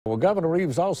Well, Governor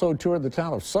Reeves also toured the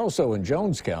town of Soso in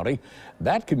Jones County.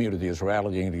 That community is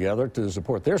rallying together to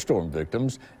support their storm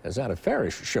victims. As Anna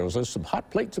Farish shows us, some hot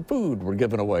plates of food were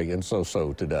given away in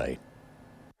Soso today.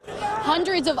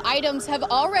 Hundreds of items have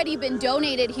already been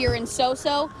donated here in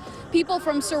Soso. People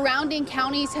from surrounding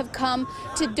counties have come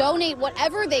to donate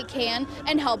whatever they can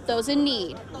and help those in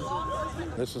need.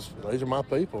 These are my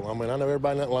people. I mean, I know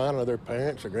everybody in that line. I know their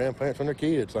parents, their grandparents, and their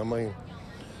kids. I mean,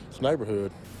 it's a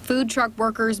neighborhood. Food truck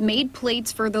workers made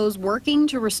plates for those working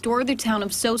to restore the town of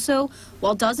Soso,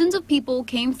 while dozens of people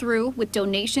came through with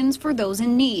donations for those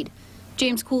in need.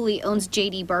 James Cooley owns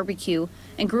JD Barbecue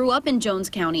and grew up in Jones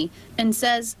County and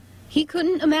says he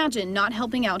couldn't imagine not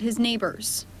helping out his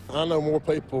neighbors. I know more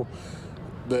people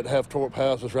that have tore up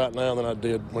houses right now than I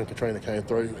did when Katrina came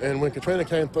through. And when Katrina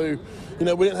came through, you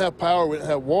know, we didn't have power, we didn't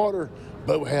have water,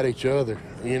 but we had each other,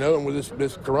 you know, and with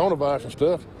this coronavirus and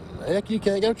stuff, heck, you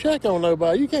can't go check on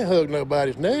nobody. You can't hug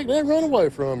nobody's neck. They run away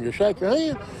from you, shake your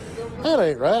hand. That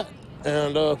ain't right.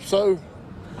 And so,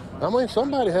 I mean,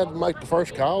 somebody had to make the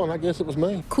first call, and I guess it was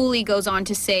me. Cooley goes on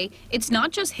to say it's not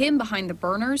just him behind the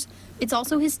burners, it's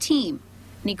also his team,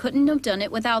 and he couldn't have done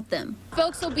it without them.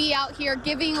 Folks will be out here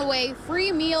giving away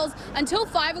free meals until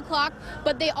 5 o'clock,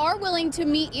 but they are willing to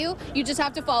meet you. You just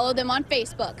have to follow them on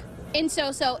Facebook. In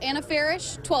Soso, Anna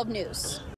Farish, 12 News.